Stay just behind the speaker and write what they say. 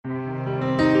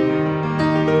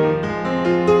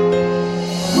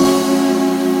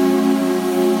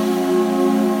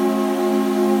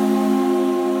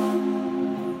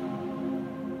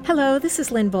this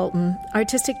is Lynn Bolton,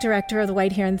 Artistic Director of the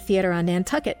White Heron Theater on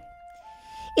Nantucket.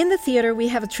 In the theater, we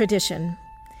have a tradition.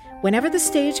 Whenever the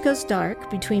stage goes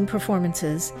dark between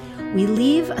performances, we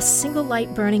leave a single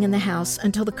light burning in the house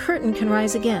until the curtain can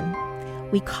rise again.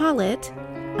 We call it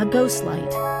a ghost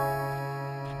light.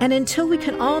 And until we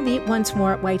can all meet once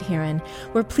more at White Heron,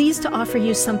 we're pleased to offer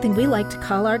you something we like to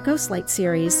call our Ghost Light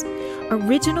series,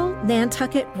 original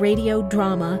Nantucket radio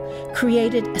drama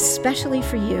created especially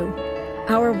for you,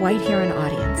 our White Heron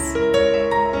audience.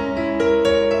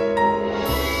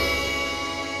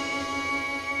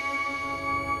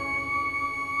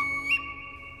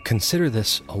 Consider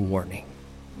this a warning.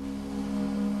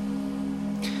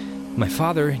 My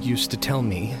father used to tell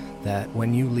me that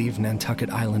when you leave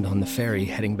Nantucket Island on the ferry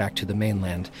heading back to the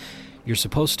mainland, you're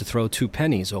supposed to throw 2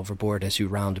 pennies overboard as you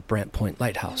round Brant Point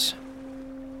Lighthouse.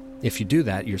 If you do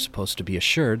that, you're supposed to be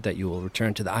assured that you will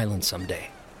return to the island someday.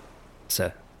 It's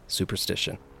a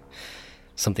superstition.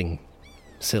 Something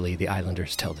silly the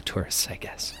islanders tell the tourists, I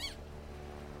guess.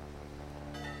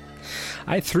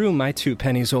 I threw my 2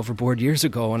 pennies overboard years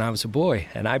ago when I was a boy,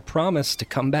 and I promised to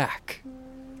come back.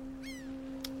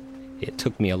 It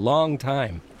took me a long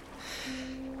time,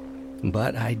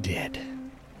 but I did.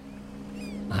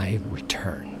 I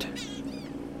returned.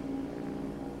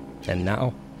 And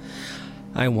now,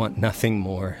 I want nothing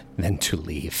more than to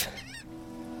leave.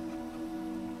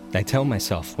 I tell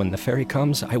myself when the ferry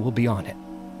comes, I will be on it.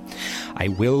 I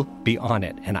will be on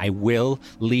it, and I will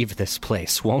leave this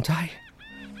place, won't I?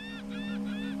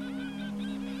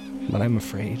 But I'm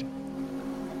afraid.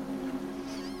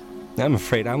 I'm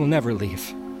afraid I will never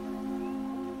leave.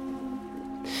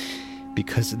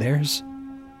 Because there's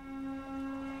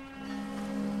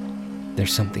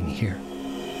something here.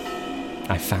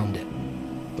 I found it.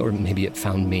 Or maybe it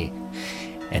found me.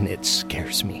 And it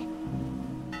scares me.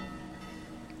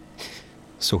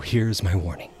 So here's my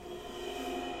warning.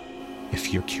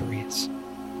 If you're curious.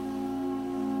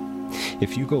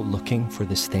 If you go looking for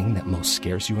this thing that most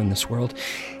scares you in this world,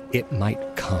 it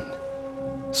might come.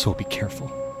 So be careful.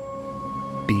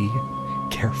 Be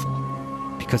careful.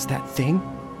 Because that thing,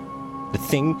 the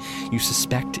thing you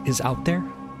suspect is out there,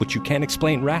 which you can't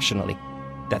explain rationally,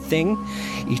 that thing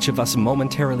each of us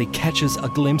momentarily catches a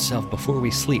glimpse of before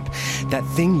we sleep, that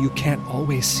thing you can't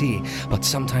always see, but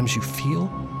sometimes you feel,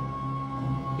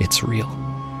 it's real.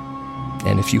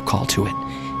 And if you call to it,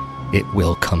 it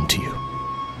will come to you.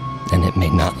 And it may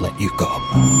not let you go.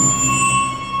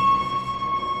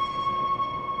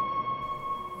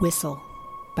 Whistle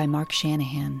by Mark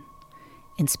Shanahan.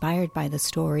 Inspired by the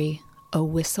story "Oh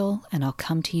Whistle and I'll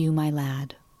Come to You, My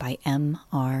Lad" by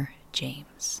M.R.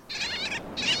 James.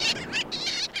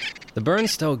 The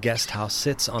Burnstow Guest House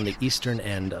sits on the eastern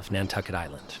end of Nantucket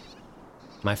Island.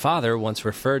 My father once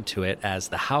referred to it as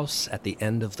the house at the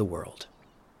end of the world.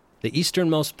 The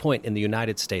easternmost point in the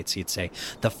United States, he'd say.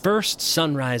 The first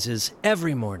sun rises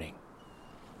every morning.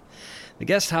 The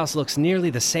guest house looks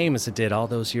nearly the same as it did all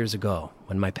those years ago,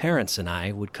 when my parents and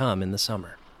I would come in the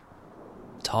summer.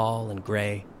 Tall and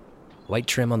gray, white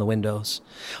trim on the windows,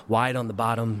 wide on the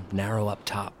bottom, narrow up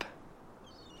top.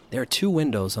 There are 2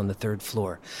 windows on the 3rd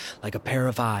floor, like a pair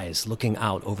of eyes looking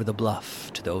out over the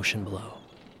bluff to the ocean below.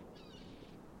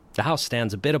 The house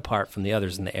stands a bit apart from the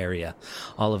others in the area,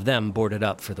 all of them boarded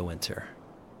up for the winter.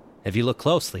 If you look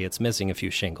closely, it's missing a few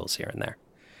shingles here and there.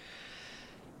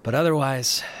 But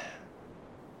otherwise,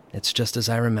 it's just as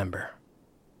I remember.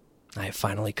 I have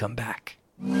finally come back.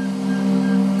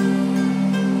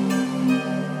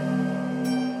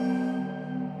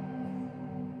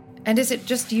 And is it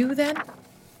just you, then?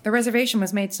 The reservation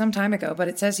was made some time ago, but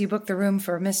it says you booked the room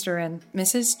for Mr. and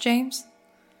Mrs. James?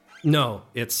 No,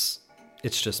 it's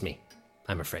just me,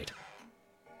 I'm afraid.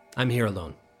 I'm here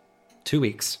alone. 2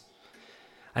 weeks.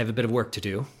 I have a bit of work to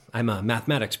do. I'm a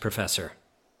mathematics professor.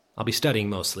 I'll be studying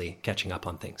mostly, catching up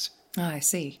on things. I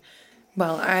see.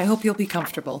 Well, I hope you'll be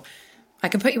comfortable. I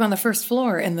can put you on the 1st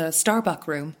floor in the Starbuck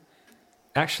room.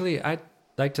 Actually, I'd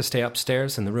like to stay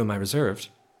upstairs in the room I reserved.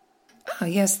 Oh,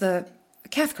 yes, the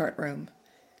Cathcart room.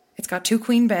 It's got 2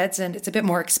 queen beds, and it's a bit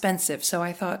more expensive, so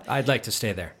I thought... I'd like to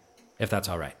stay there, if that's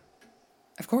all right.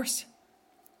 Of course.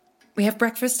 We have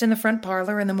breakfast in the front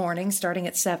parlor in the morning, starting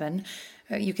at 7.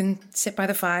 You can sit by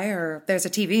the fire, or there's a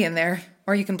TV in there,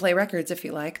 or you can play records if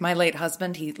you like. My late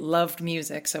husband, he loved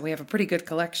music, so we have a pretty good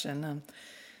collection.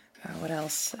 What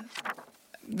else?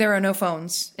 There are no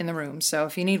phones in the room, so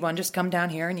if you need one, just come down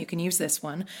here and you can use this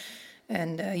one.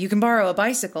 And you can borrow a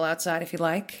bicycle outside if you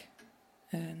like.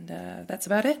 And that's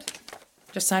about it.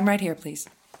 Just sign right here, please.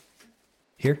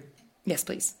 Here? Yes,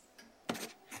 please.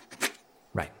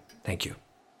 Right. Thank you.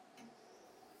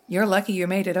 You're lucky you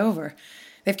made it over.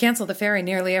 They've canceled the ferry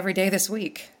nearly every day this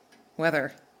week.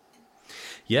 Weather.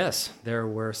 Yes, there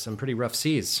were some pretty rough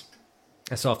seas.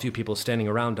 I saw a few people standing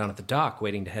around down at the dock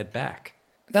waiting to head back.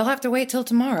 They'll have to wait till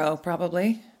tomorrow,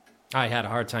 probably. I had a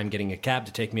hard time getting a cab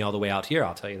to take me all the way out here,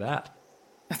 I'll tell you that.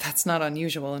 That's not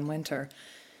unusual in winter.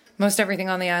 Most everything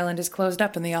on the island is closed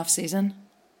up in the off-season.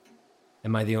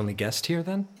 Am I the only guest here,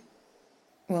 then?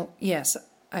 Well, yes.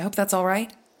 I hope that's all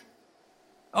right.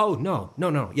 Oh,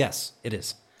 no. Yes, it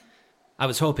is. I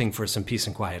was hoping for some peace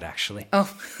and quiet, actually.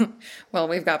 Oh, well,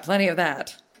 we've got plenty of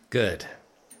that. Good.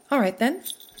 All right, then.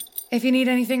 If you need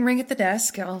anything, ring at the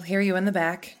desk. I'll hear you in the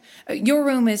back. Your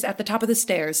room is at the top of the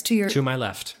stairs, to your... To my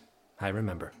left. I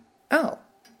remember. Oh.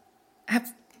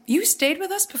 Have you stayed with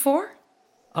us before?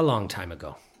 A long time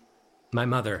ago. My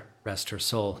mother, rest her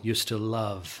soul, used to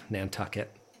love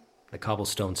Nantucket. The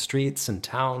cobblestone streets and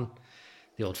town,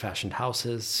 the old-fashioned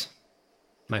houses.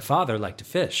 My father liked to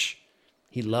fish.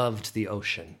 He loved the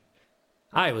ocean.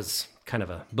 I was kind of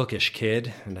a bookish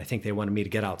kid, and I think they wanted me to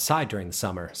get outside during the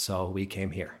summer, so we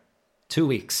came here. 2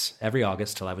 weeks, every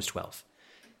August till I was 12.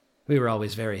 We were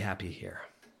always very happy here.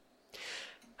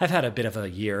 I've had a bit of a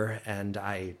year, and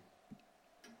I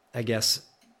guess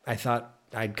I thought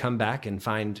I'd come back and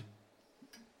find...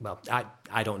 Well,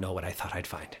 I don't know what I thought I'd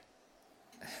find.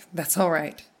 That's all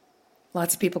right.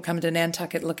 Lots of people come to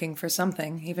Nantucket looking for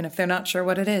something, even if they're not sure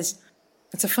what it is.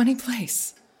 It's a funny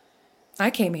place.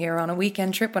 I came here on a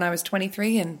weekend trip when I was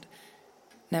 23 and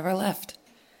never left.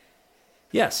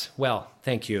 Yes, well,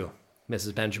 thank you,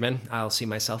 Mrs. Benjamin. I'll see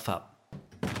myself up.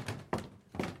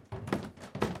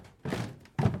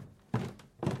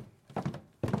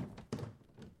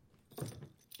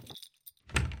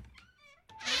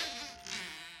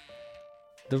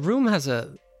 The room has a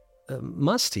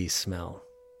musty smell,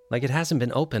 like it hasn't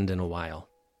been opened in a while.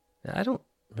 I don't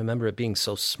remember it being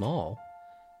so small.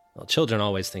 Well, children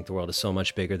always think the world is so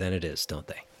much bigger than it is, don't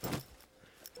they?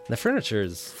 The furniture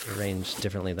is arranged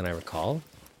differently than I recall,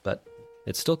 but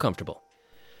it's still comfortable.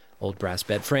 Old brass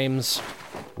bed frames,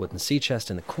 wooden sea chest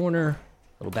in the corner,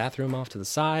 little bathroom off to the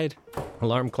side,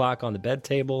 alarm clock on the bed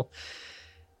table.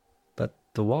 But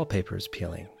the wallpaper is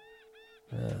peeling.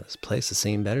 This place has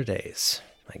seen better days,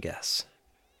 I guess.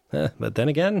 But then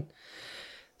again,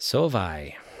 so have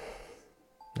I.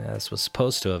 This was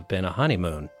supposed to have been a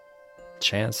honeymoon.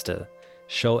 Chance to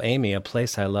show Amy a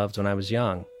place I loved when I was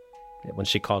young. When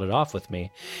she called it off with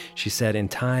me, she said in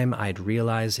time I'd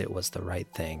realize it was the right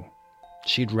thing.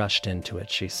 She'd rushed into it,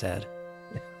 she said.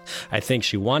 I think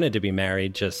she wanted to be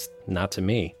married, just not to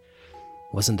me.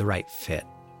 Wasn't the right fit.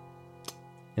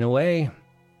 In a way,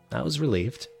 I was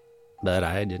relieved, but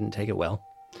I didn't take it well.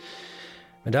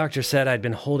 My doctor said I'd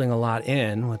been holding a lot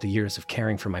in with the years of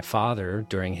caring for my father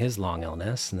during his long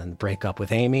illness, and then the breakup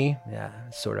with Amy,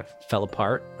 sort of fell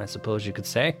apart, I suppose you could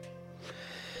say.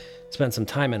 Spent some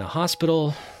time in a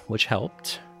hospital, which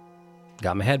helped.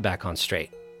 Got my head back on straight.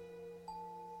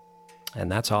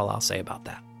 And that's all I'll say about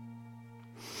that.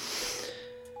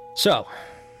 So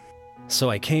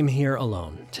I came here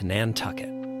alone to Nantucket,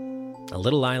 a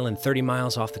little island 30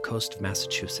 miles off the coast of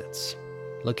Massachusetts,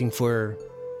 looking for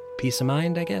peace of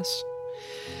mind, I guess.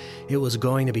 It was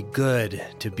going to be good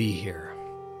to be here,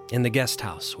 in the guest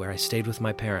house where I stayed with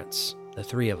my parents, the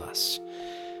three of us,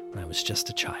 when I was just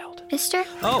a child. Mister?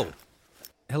 Oh,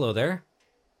 hello there.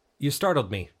 You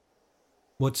startled me.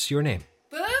 What's your name?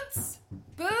 Boots!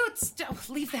 Boots! Don't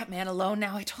leave that man alone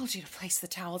now. I told you to place the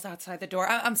towels outside the door.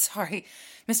 I'm sorry,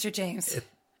 Mr. James.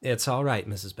 It's all right,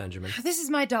 Mrs. Benjamin. This is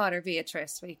my daughter,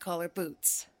 Beatrice. We call her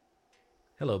Boots.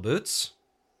 Hello, Boots.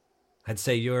 I'd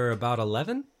say you're about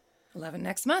 11? 11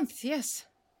 next month, yes.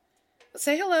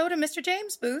 Say hello to Mr.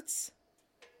 James, Boots.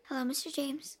 Hello, Mr.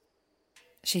 James.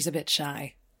 She's a bit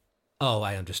shy. Oh,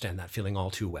 I understand that feeling all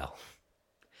too well.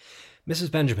 Mrs.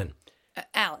 Benjamin.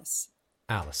 Alice.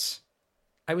 Alice.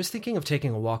 I was thinking of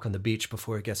taking a walk on the beach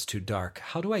before it gets too dark.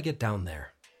 How do I get down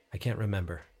there? I can't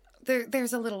remember.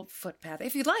 There's a little footpath.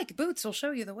 If you'd like, Boots will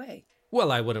show you the way.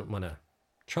 Well, I wouldn't want to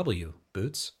trouble you,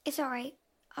 Boots. It's all right.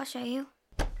 I'll show you.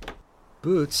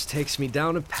 Boots takes me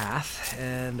down a path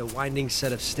and a winding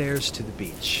set of stairs to the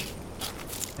beach.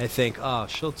 I think,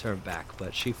 she'll turn back,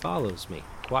 but she follows me,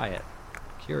 quiet,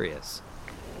 curious.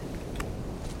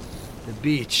 The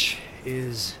beach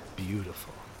is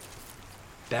beautiful,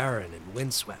 barren and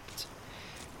windswept,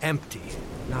 empty,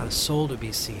 not a soul to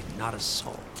be seen, not a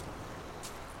soul.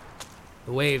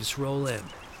 The waves roll in.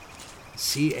 The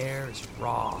sea air is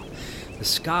raw. The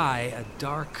sky a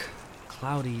dark,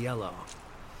 cloudy yellow.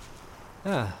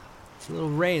 A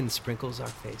little rain sprinkles our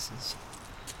faces.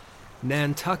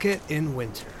 Nantucket in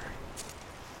winter.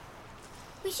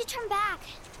 We should turn back.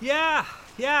 Yeah,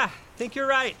 think you're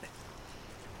right.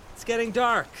 It's getting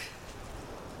dark.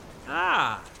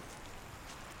 Ah.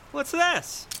 What's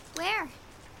this? Where?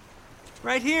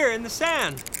 Right here in the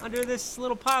sand, under this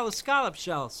little pile of scallop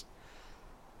shells.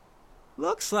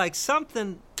 Looks like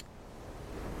something's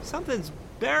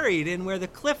buried in where the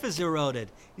cliff is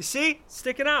eroded. You see?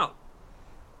 Sticking out.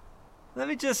 Let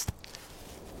me just...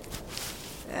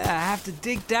 I have to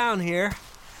dig down here.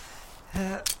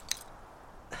 Look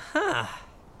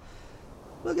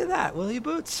at that, will you,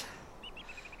 Boots?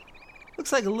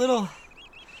 Looks like a little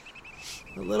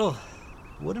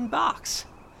wooden box.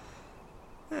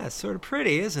 Yeah, it's sort of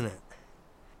pretty, isn't it?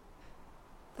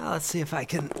 Now let's see if I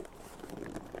can...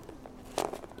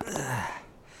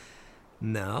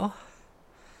 No.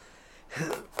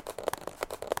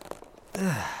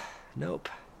 Nope.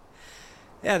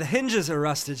 Yeah, the hinges are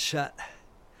rusted shut.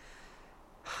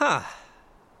 Huh.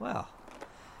 Well.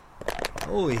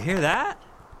 Oh, you hear that?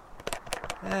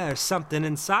 There's something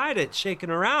inside it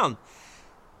shaking around.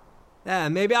 Yeah,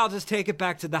 maybe I'll just take it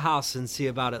back to the house and see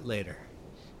about it later.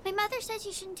 My mother says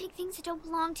you shouldn't take things that don't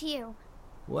belong to you.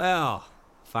 Well,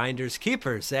 finders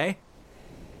keepers, eh?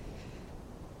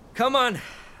 Come on,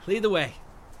 lead the way.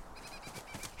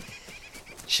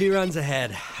 She runs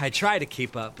ahead. I try to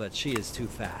keep up, but she is too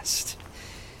fast.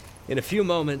 In a few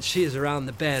moments, she is around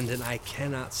the bend and I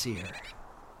cannot see her.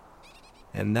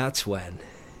 And that's when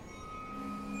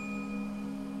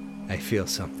I feel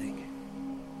something.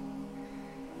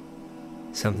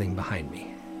 Something behind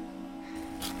me.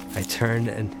 I turn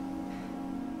and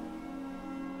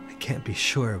I can't be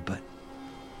sure, but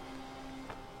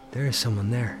there is someone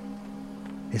there.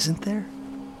 Isn't there?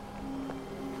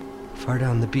 Far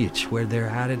down the beach, where there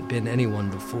hadn't been anyone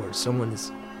before, someone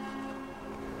is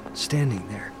standing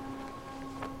there,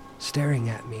 staring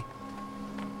at me.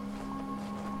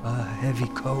 A heavy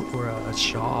coat or a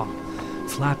shawl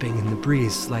flapping in the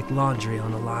breeze like laundry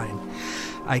on a line.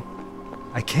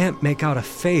 I can't make out a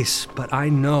face, but I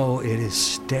know it is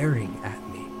staring at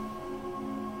me.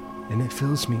 And it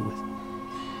fills me with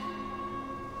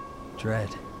dread.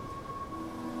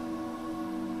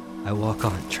 I walk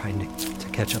on, trying to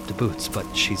catch up to Boots, but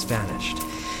she's vanished.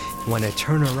 When I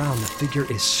turn around, the figure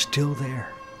is still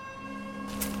there.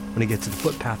 When I get to the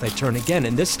footpath, I turn again,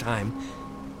 and this time,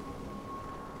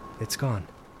 it's gone.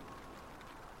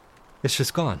 It's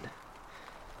just gone.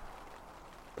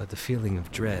 But the feeling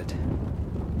of dread,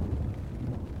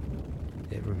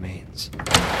 it remains.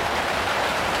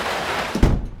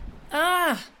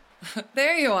 Ah,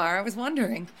 there you are. I was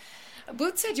wondering.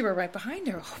 Boots said you were right behind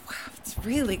her. Oh, wow, it's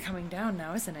really coming down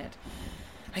now, isn't it?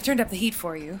 I turned up the heat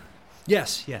for you.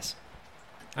 Yes.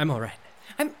 I'm all right.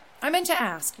 I meant to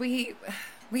ask. We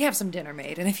have some dinner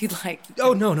made, and if you'd like...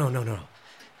 Oh, no.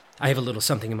 I have a little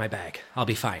something in my bag. I'll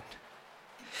be fine.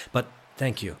 But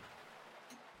thank you.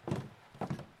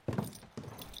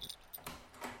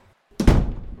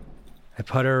 I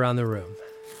putter around the room,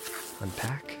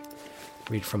 unpack,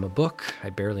 read from a book. I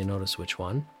barely notice which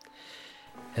one.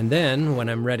 And then, when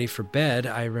I'm ready for bed,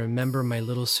 I remember my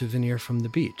little souvenir from the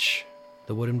beach,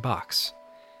 the wooden box,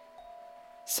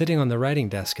 sitting on the writing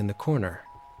desk in the corner.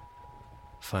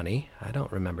 Funny, I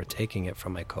don't remember taking it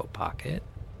from my coat pocket.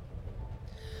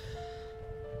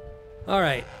 All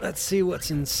right, let's see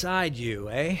what's inside you,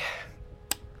 eh?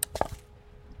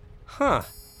 Huh.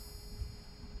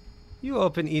 You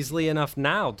open easily enough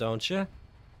now, don't you?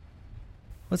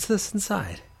 What's this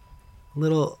inside? A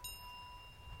little...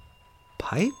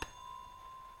 pipe?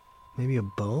 Maybe a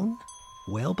bone?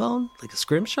 Whalebone? Like a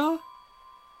scrimshaw?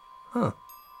 Huh.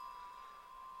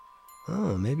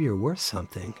 Oh, maybe you're worth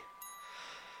something.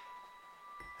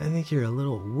 I think you're a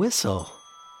little whistle.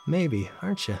 Maybe,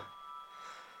 aren't you?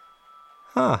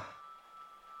 Huh.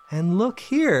 And look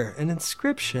here, an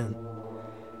inscription.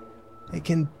 I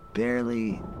can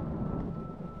barely...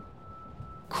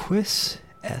 Quis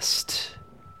est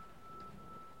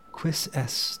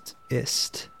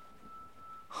ist.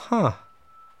 Huh.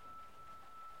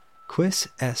 Quis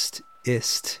est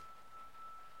ist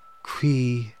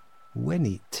qui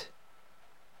venit.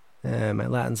 My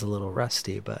Latin's a little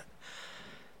rusty, but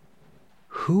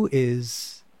who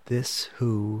is this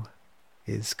who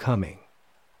is coming?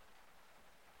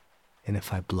 And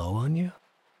if I blow on you?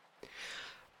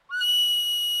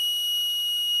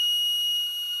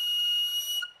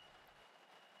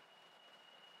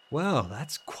 Well,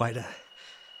 that's quite a...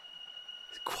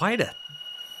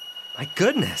 My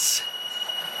goodness!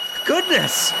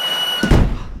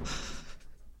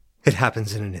 It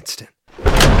happens in an instant.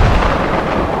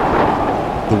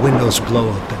 The windows blow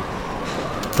open.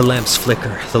 The lamps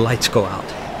flicker. The lights go out.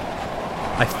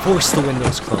 I force the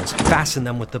windows closed, fasten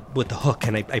them with the hook,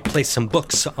 and I place some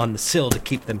books on the sill to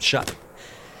keep them shut.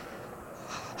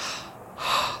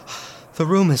 The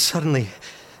room is suddenly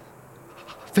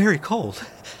very cold.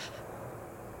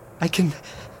 I can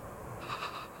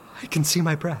see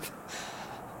my breath.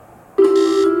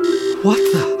 What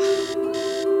the?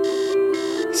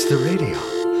 It's the radio.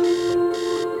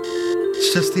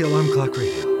 It's just the alarm clock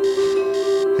radio.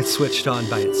 It's switched on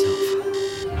by itself.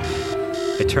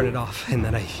 I turn it off, and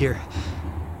then I hear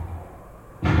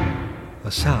a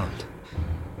sound.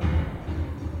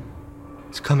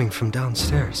 It's coming from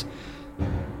downstairs.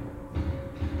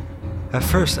 At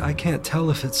first, I can't tell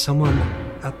if it's someone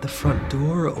at the front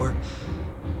door or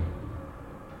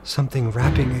something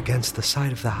rapping against the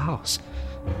side of the house.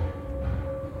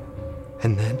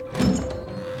 And then,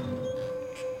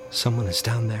 someone is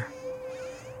down there,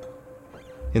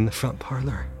 in the front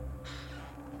parlor.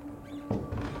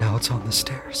 Now it's on the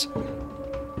stairs.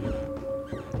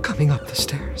 Coming up the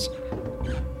stairs.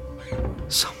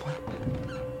 Someone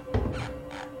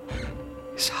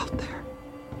is out there.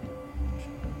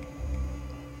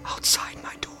 Outside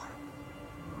my door.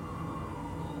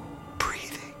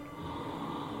 Breathing.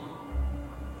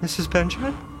 Mrs.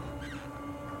 Benjamin?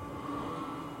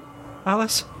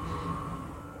 Alice?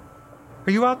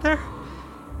 Are you out there?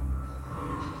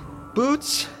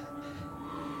 Boots?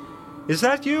 Is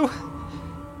that you?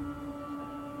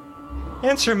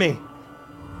 Answer me.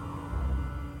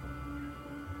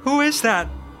 Who is that?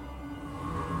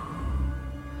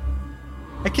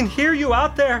 I can hear you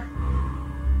out there.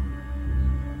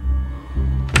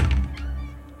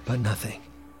 But nothing.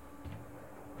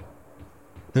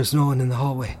 There's no one in the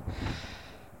hallway.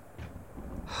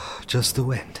 Just the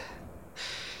wind.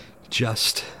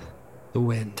 Just the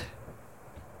wind.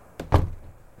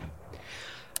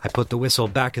 I put the whistle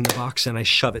back in the box and I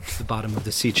shove it to the bottom of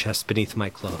the sea chest beneath my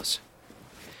clothes.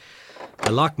 I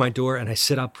lock my door and I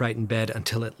sit upright in bed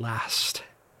until at last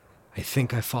I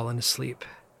think I've fallen asleep.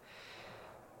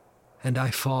 And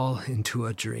I fall into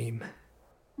a dream.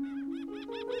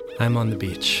 I'm on the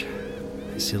beach.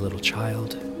 I see a little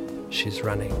child. She's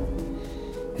running.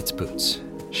 It's Boots.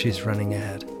 She's running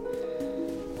ahead.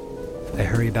 I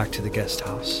hurry back to the guest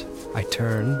house. I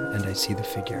turn and I see the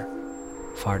figure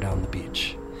far down the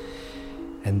beach.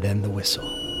 And then the whistle.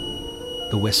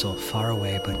 The whistle far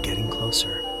away but getting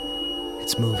closer.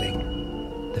 It's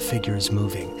moving. The figure is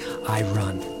moving. I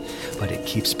run, but it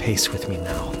keeps pace with me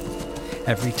now.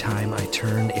 Every time I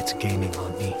turn, it's gaining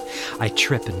on me. I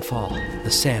trip and fall. The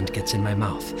sand gets in my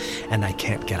mouth, and I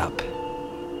can't get up.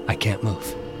 I can't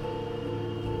move.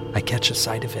 I catch a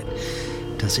sight of it.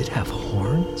 Does it have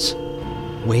horns?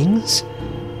 Wings?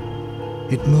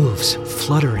 It moves,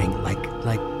 fluttering like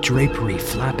drapery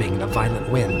flapping in a violent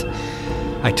wind.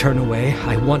 I turn away.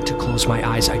 I want to close my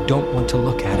eyes. I don't want to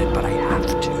look at it, but I have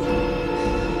to.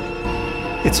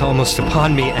 It's almost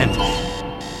upon me, and...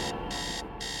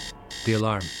 the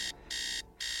alarm.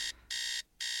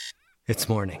 It's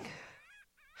morning.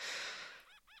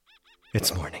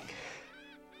 It's morning.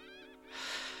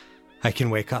 I can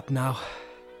wake up now.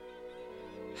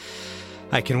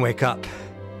 I can wake up.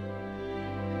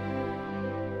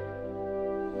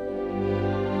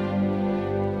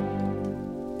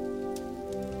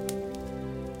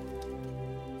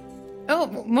 Oh,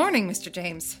 morning, Mr.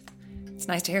 James. It's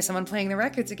nice to hear someone playing the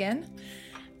records again.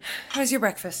 How's your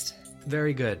breakfast?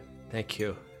 Very good, thank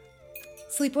you.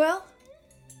 Sleep well?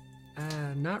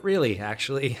 Not really,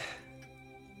 actually.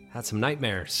 Had some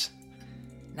nightmares.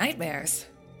 Nightmares?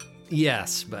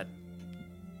 Yes, but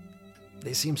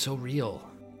they seem so real.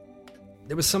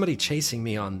 There was somebody chasing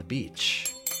me on the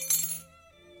beach.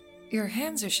 Your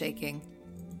hands are shaking.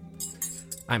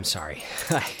 I'm sorry.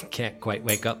 I can't quite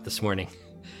wake up this morning.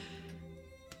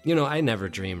 You know, I never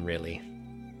dream, really.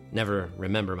 Never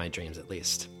remember my dreams, at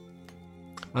least.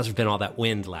 Must have been all that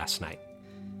wind last night.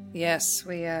 Yes,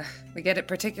 we get it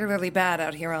particularly bad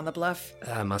out here on the bluff.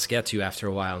 Must get to you after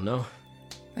a while, no?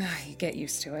 You get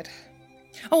used to it.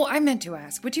 Oh, I meant to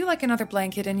ask, would you like another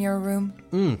blanket in your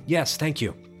room? Yes, thank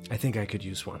you. I think I could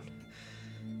use one.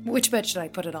 Which bed should I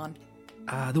put it on?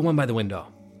 The one by the window.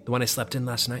 The one I slept in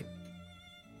last night.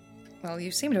 Well,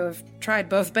 you seem to have tried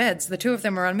both beds. The two of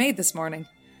them are unmade this morning.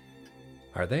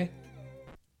 Are they?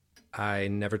 I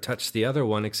never touched the other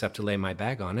one except to lay my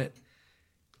bag on it.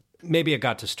 Maybe it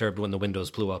got disturbed when the windows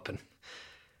blew open.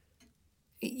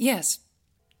 Yes,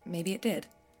 maybe it did.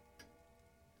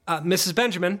 Mrs.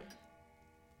 Benjamin?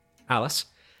 Alice?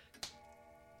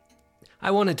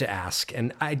 I wanted to ask,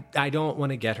 and I don't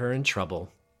want to get her in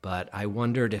trouble, but I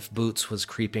wondered if Boots was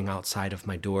creeping outside of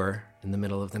my door in the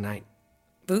middle of the night.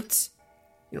 Boots?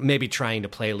 Maybe trying to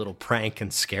play a little prank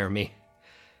and scare me.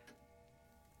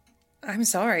 I'm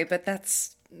sorry, but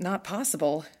that's not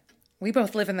possible. We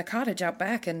both live in the cottage out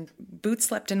back, and Boots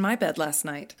slept in my bed last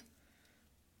night.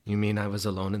 You mean I was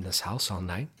alone in this house all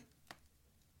night?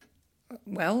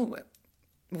 Well,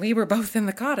 we were both in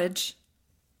the cottage.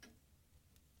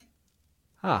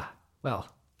 Ah, well,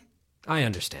 I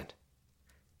understand.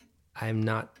 I'm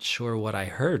not sure what I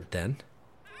heard then.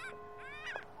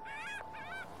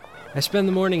 I spend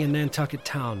the morning in Nantucket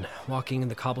town, walking in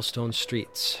the cobblestone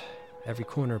streets. Every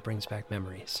corner brings back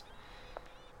memories.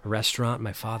 A restaurant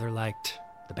my father liked,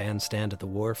 the bandstand at the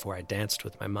wharf where I danced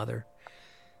with my mother,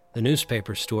 the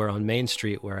newspaper store on Main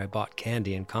Street where I bought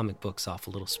candy and comic books off a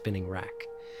little spinning rack.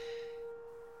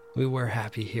 We were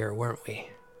happy here, weren't we?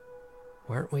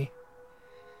 Weren't we?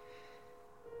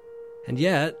 And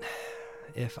yet,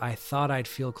 if I thought I'd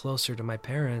feel closer to my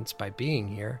parents by being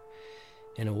here,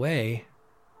 in a way,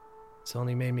 it's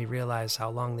only made me realize how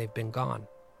long they've been gone.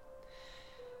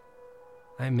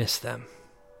 I miss them.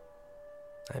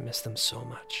 I miss them so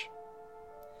much.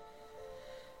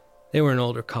 They were an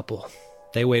older couple.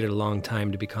 They waited a long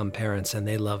time to become parents, and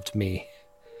they loved me.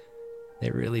 They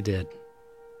really did.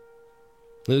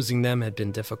 Losing them had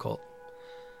been difficult.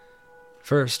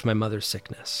 First, my mother's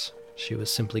sickness. She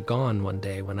was simply gone one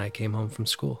day when I came home from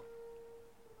school.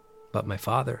 But my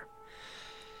father,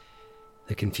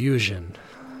 the confusion,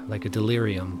 like a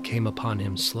delirium, came upon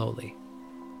him slowly,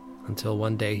 until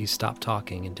one day he stopped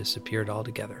talking and disappeared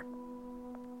altogether.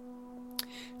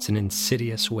 It's an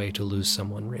insidious way to lose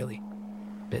someone, really,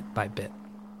 bit by bit.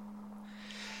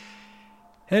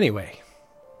 Anyway,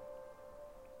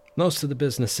 most of the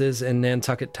businesses in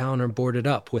Nantucket town are boarded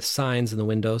up with signs in the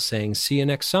windows saying, "See you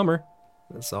next summer."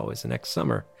 There's always a next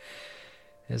summer,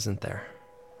 isn't there?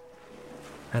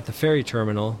 At the ferry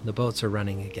terminal, the boats are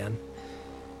running again.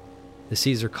 The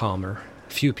seas are calmer.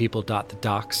 A few people dot the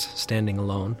docks, standing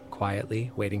alone,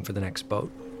 quietly, waiting for the next boat.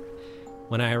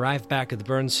 When I arrive back at the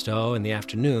Burnstow in the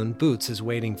afternoon, Boots is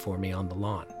waiting for me on the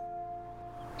lawn.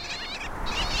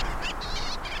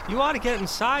 You ought to get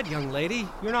inside, young lady.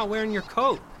 You're not wearing your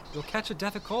coat. You'll catch a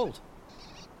death of cold.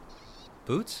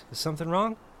 Boots, is something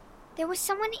wrong? There was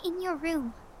someone in your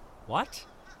room. What?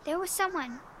 There was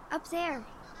someone up there.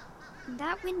 In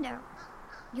that window.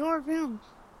 Your room.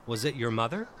 Was it your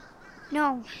mother?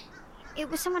 No. It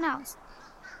was someone else.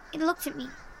 It looked at me.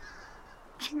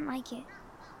 I didn't like it.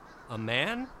 A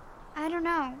man? I don't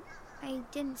know. I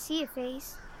didn't see a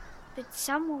face. But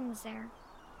someone was there.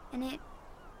 And it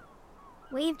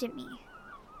waved at me.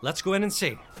 Let's go in and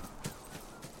see.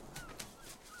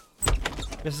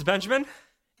 Mrs. Benjamin?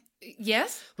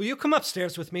 Yes? Will you come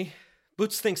upstairs with me?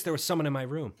 Boots thinks there was someone in my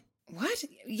room. What?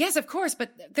 Yes, of course,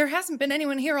 but there hasn't been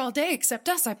anyone here all day except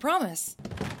us, I promise.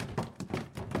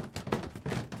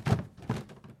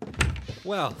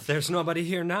 Well, there's nobody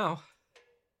here now.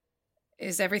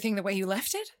 Is everything the way you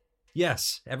left it?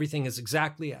 Yes, everything is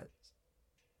exactly as...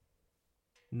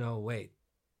 No, wait.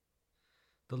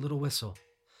 The little whistle.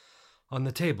 On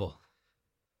the table.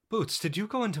 Boots, did you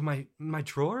go into my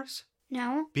drawers?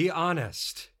 No. Be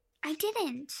honest. I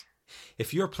didn't.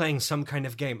 If you're playing some kind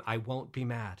of game, I won't be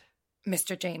mad.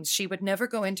 Mr. James, she would never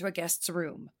go into a guest's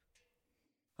room.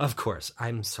 Of course,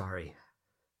 I'm sorry.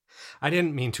 I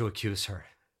didn't mean to accuse her.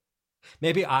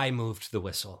 Maybe I moved the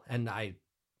whistle, and I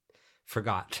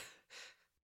forgot.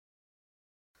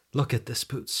 Look at this,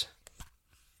 Boots.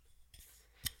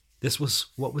 This was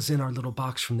what was in our little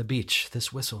box from the beach,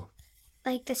 this whistle.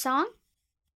 Like the song?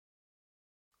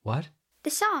 What?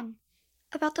 The song.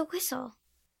 About the whistle.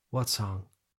 What song?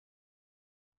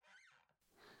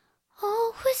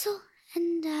 Oh, whistle,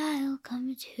 and I'll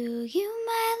come to you,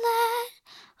 my lad.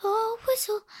 Oh,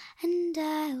 whistle, and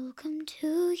I'll come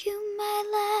to you, my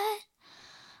lad.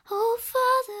 Oh,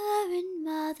 father and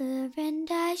mother, and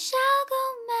I shall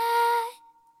go mad.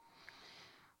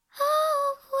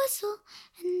 Oh, whistle,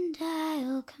 and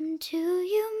I'll come to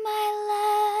you,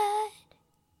 my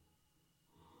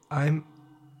lad.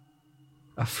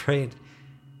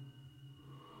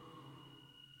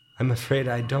 I'm afraid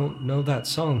I don't know that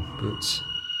song, Boots.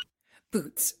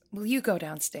 Boots, will you go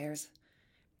downstairs?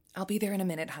 I'll be there in a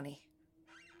minute, honey.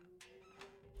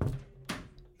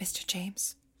 Mr.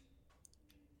 James?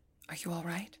 Are you all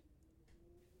right?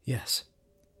 Yes.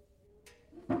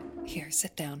 Here,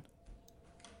 sit down.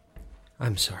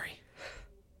 I'm sorry.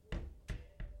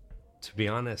 To be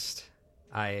honest,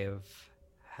 I've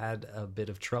had a bit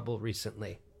of trouble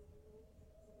recently.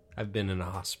 I've been in a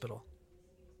hospital.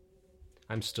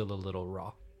 I'm still a little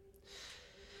raw.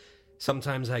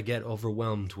 Sometimes I get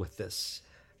overwhelmed with this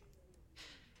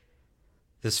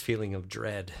feeling of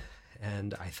dread,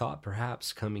 and I thought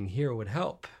perhaps coming here would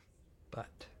help,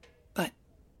 but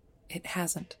it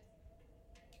hasn't.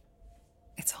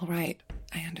 It's all right.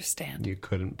 I understand. You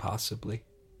couldn't possibly.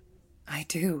 I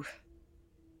do.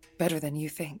 Better than you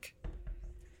think.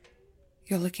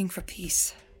 You're looking for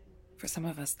peace. For some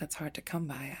of us, that's hard to come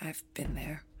by. I've been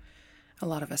there. A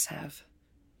lot of us have.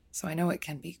 So I know it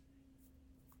can be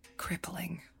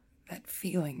crippling, that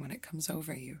feeling when it comes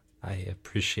over you. I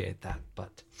appreciate that,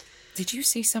 but... Did you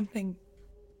see something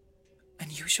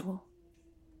unusual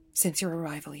since your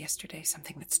arrival yesterday?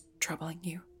 Something that's troubling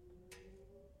you?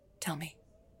 Tell me.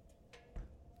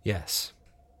 Yes,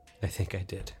 I think I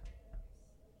did.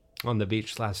 On the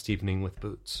beach last evening with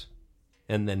Boots.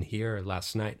 And then here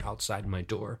last night outside my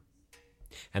door.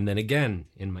 And then again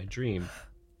in my dream.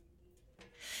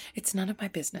 It's none of my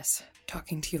business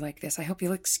talking to you like this. I hope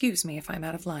you'll excuse me if I'm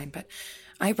out of line, but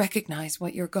I recognize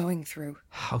what you're going through.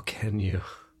 How can you?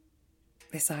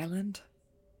 This island,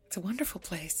 it's a wonderful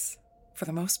place, for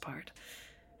the most part.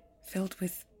 Filled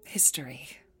with history,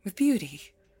 with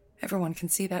beauty. Everyone can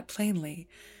see that plainly.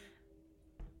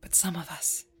 But some of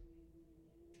us,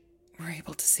 we're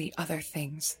able to see other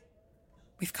things.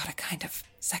 We've got a kind of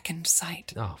second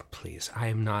sight. Oh, please, I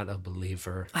am not a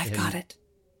believer. I've got it.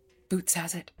 Boots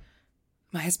has it.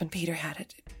 My husband Peter had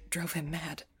it. It drove him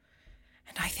mad.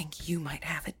 And I think you might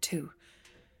have it too.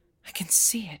 I can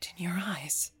see it in your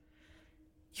eyes.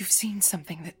 You've seen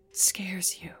something that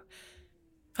scares you.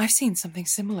 I've seen something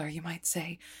similar, you might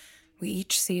say. We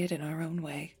each see it in our own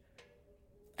way.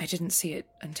 I didn't see it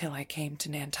until I came to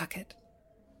Nantucket.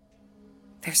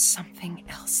 There's something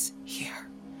else here,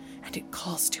 and it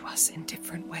calls to us in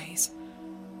different ways.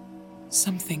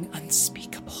 Something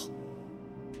unspeakable.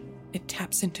 It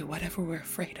taps into whatever we're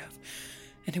afraid of,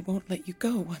 and it won't let you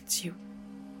go once you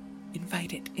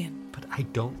invite it in. But I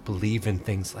don't believe in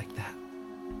things like that.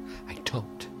 I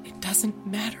don't. It doesn't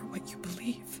matter what you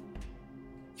believe.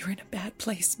 You're in a bad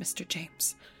place, Mr.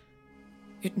 James.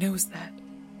 It knows that.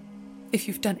 If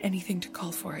you've done anything to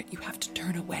call for it, you have to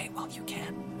turn away while you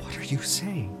can. What are you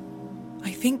saying?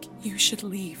 I think you should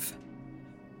leave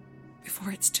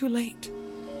before it's too late.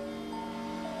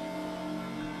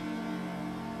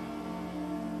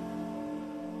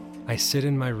 I sit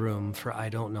in my room for I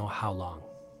don't know how long.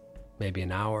 Maybe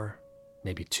an hour,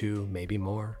 maybe 2, maybe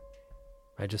more.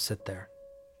 I just sit there,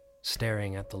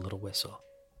 staring at the little whistle.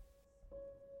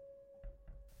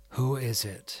 Who is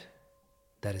it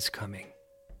that is coming?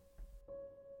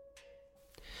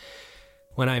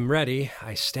 When I'm ready,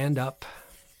 I stand up,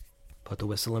 put the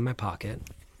whistle in my pocket,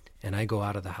 and I go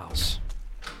out of the house.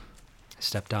 I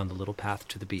step down the little path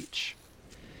to the beach.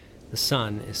 The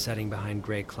sun is setting behind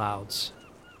gray clouds.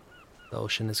 The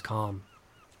ocean is calm.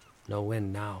 No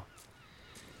wind now.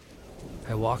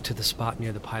 I walk to the spot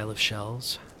near the pile of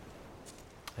shells.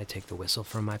 I take the whistle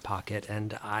from my pocket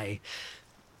and I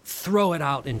throw it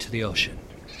out into the ocean.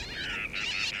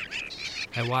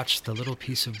 I watch the little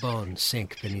piece of bone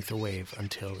sink beneath a wave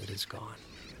until it is gone.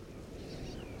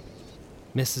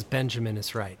 Mrs. Benjamin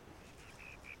is right.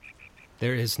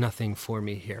 There is nothing for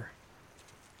me here.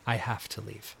 I have to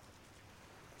leave.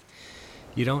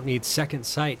 You don't need second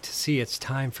sight to see it's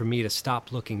time for me to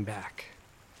stop looking back.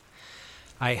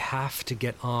 I have to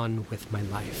get on with my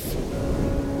life.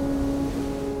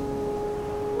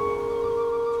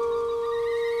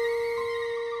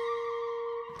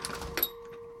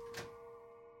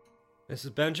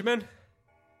 Mrs. Benjamin?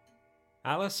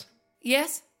 Alice?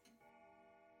 Yes?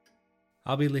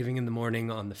 I'll be leaving in the morning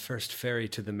on the first ferry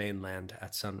to the mainland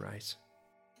at sunrise.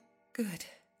 Good.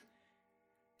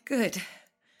 Good.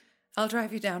 I'll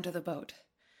drive you down to the boat.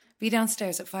 Be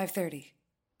downstairs at 5:30.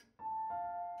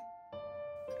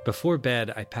 Before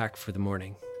bed, I pack for the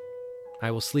morning.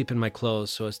 I will sleep in my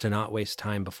clothes so as to not waste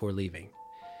time before leaving.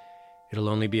 It'll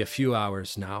only be a few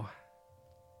hours now.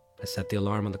 I set the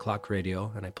alarm on the clock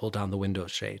radio and I pull down the window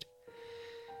shade.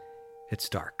 It's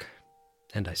dark,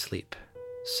 and I sleep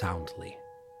soundly,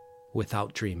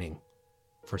 without dreaming,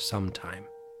 for some time.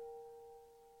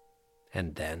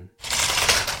 And then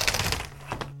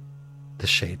the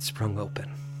shade sprung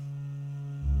open.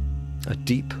 A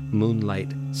deep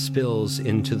moonlight spills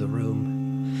into the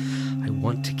room. I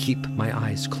want to keep my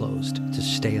eyes closed to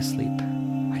stay asleep.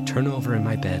 I turn over in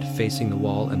my bed, facing the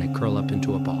wall, and I curl up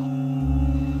into a ball.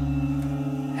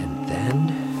 And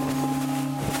then...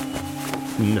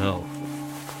 No,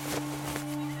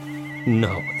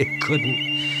 it couldn't.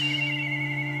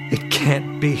 It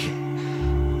can't be.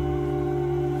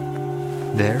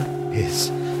 There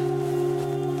is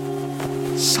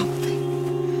something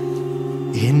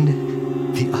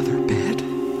in the other bed.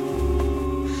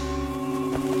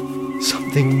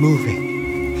 Something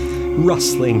moving,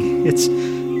 rustling. It's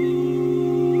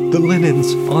the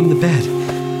linens on the bed.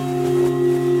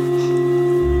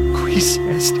 Quis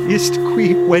est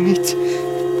qui venit.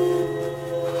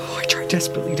 I try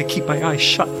desperately to keep my eyes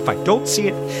shut. If I don't see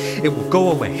it, it will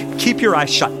go away. Keep your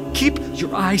eyes shut. keep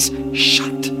your eyes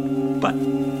shut. But,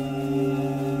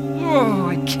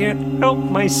 I can't help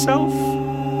myself.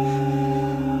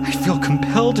 I feel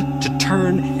compelled to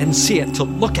turn and see it, to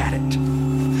look at it,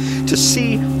 to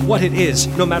see what it is.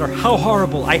 No matter how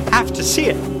horrible, I have to see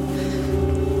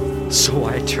it. So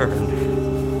I turn.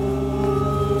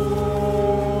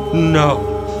 No.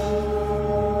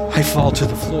 I fall to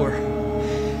the floor.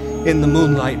 In the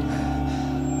moonlight,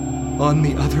 on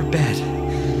the other bed,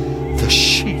 the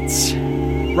sheets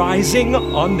rising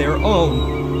on their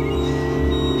own.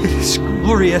 It is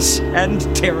glorious and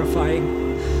terrifying.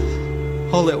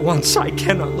 All at once, I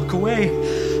cannot look away.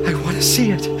 I want to see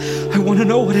it. I want to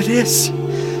know what it is.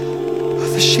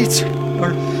 The sheets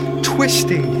are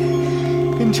twisting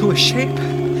into a shape.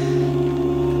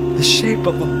 The shape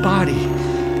of a body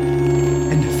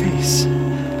and a face.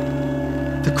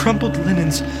 The crumpled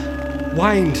linens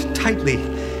wind tightly,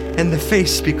 and the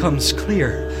face becomes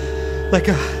clear, like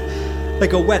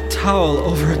a wet towel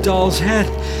over a doll's head.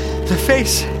 The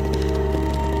face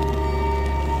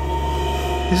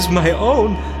is my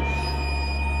own.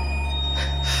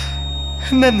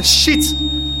 And then the sheets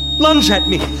lunge at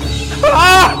me.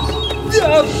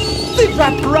 They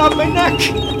wrap around my neck,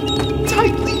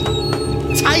 tightly,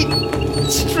 tight,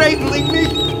 strangling me.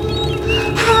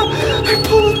 I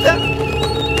pull at them.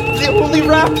 They only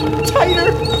wrap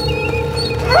tighter.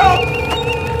 Help!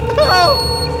 Help!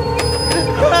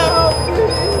 Help!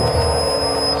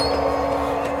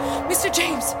 Mr.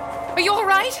 James, are you all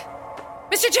right?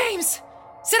 Mr. James,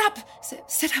 sit up.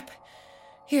 Sit up.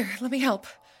 Here, let me help.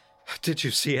 Did you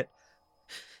see it?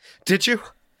 Did you?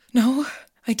 No,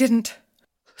 I didn't.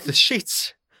 The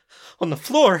sheets on the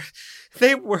floor,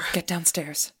 they were... Get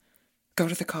downstairs. Go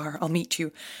to the car. I'll meet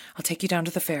you. I'll take you down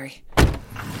to the ferry.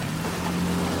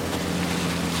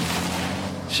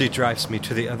 She drives me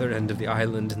to the other end of the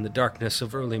island in the darkness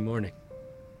of early morning.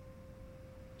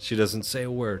 She doesn't say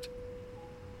a word.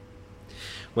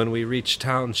 When we reach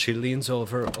town, she leans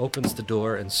over, opens the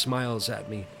door, and smiles at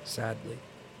me sadly.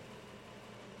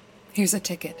 Here's a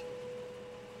ticket.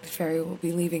 The ferry will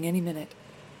be leaving any minute.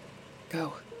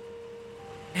 Go.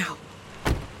 Now.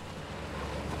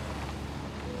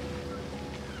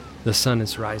 The sun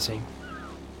is rising.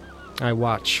 I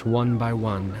watch one by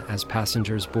one as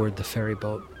passengers board the ferry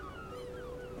boat.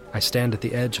 I stand at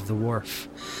the edge of the wharf.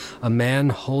 A man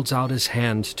holds out his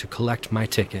hand to collect my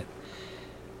ticket.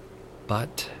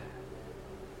 But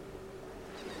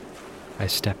I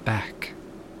step back.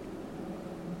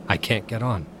 I can't get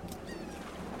on.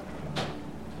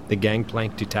 The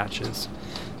gangplank detaches.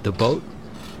 The boat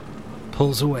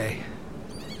pulls away,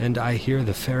 and I hear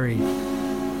the ferry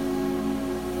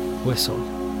whistle.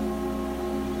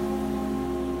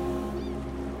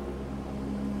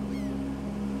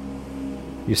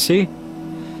 You see,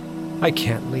 I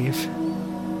can't leave.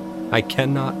 I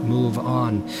cannot move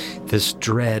on. This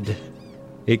dread,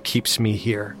 it keeps me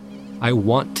here. I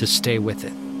want to stay with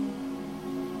it.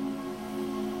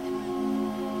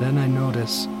 Then I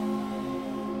notice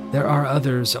there are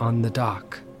others on the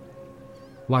dock,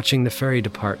 watching the ferry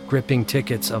depart, gripping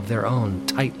tickets of their own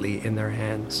tightly in their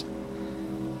hands.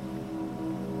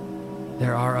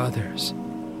 There are others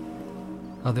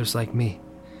like me.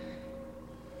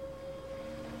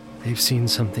 They've seen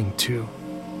something too,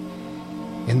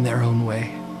 in their own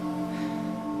way.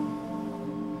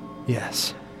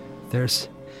 Yes, there's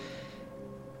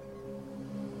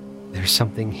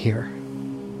something here,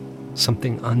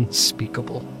 something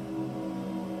unspeakable.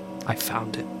 I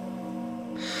found it.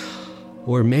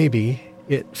 Or maybe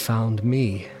it found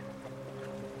me.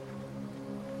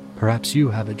 Perhaps you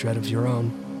have a dread of your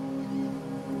own.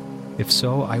 If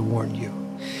so, I warn you,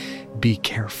 be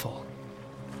careful.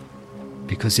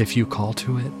 Because if you call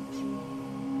to it,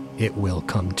 it will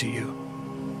come to you.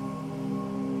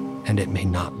 And it may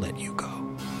not let you go.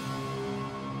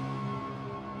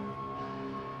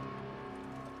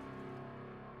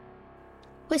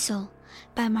 Whistle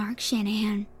by Mark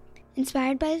Shanahan.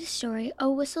 Inspired by the story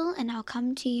 "Oh Whistle and I'll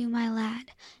Come to You, My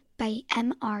Lad" by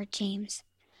M.R. James.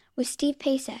 With Steve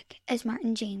Pasek as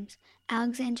Martin James,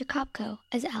 Alexandra Kopko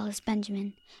as Alice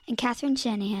Benjamin, and Catherine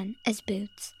Shanahan as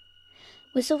Boots.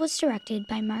 Whistle was directed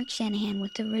by Mark Shanahan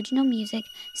with original music,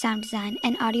 sound design,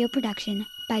 and audio production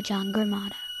by John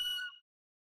Gramada.